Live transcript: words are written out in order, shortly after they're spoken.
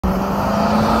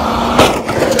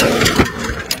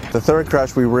The third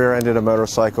crash, we rear-ended a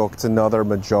motorcycle. It's another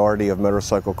majority of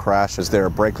motorcycle crashes. Their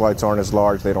brake lights aren't as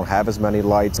large, they don't have as many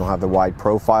lights, they don't have the wide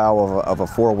profile of a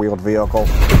four-wheeled vehicle.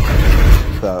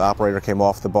 The operator came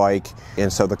off the bike,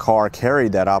 and so the car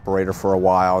carried that operator for a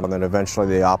while, and then eventually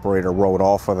the operator rode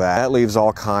off of that. That leaves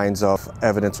all kinds of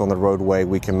evidence on the roadway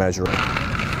we can measure.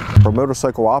 For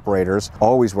motorcycle operators,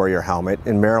 always wear your helmet.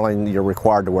 In Maryland, you're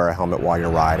required to wear a helmet while you're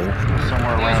riding.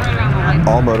 Somewhere around.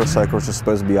 All motorcycles are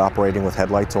supposed to be operating with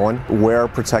headlights on. Wear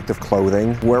protective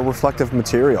clothing. Wear reflective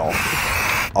material.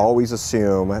 Always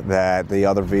assume that the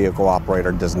other vehicle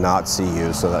operator does not see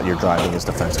you so that you're driving as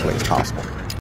defensively as possible.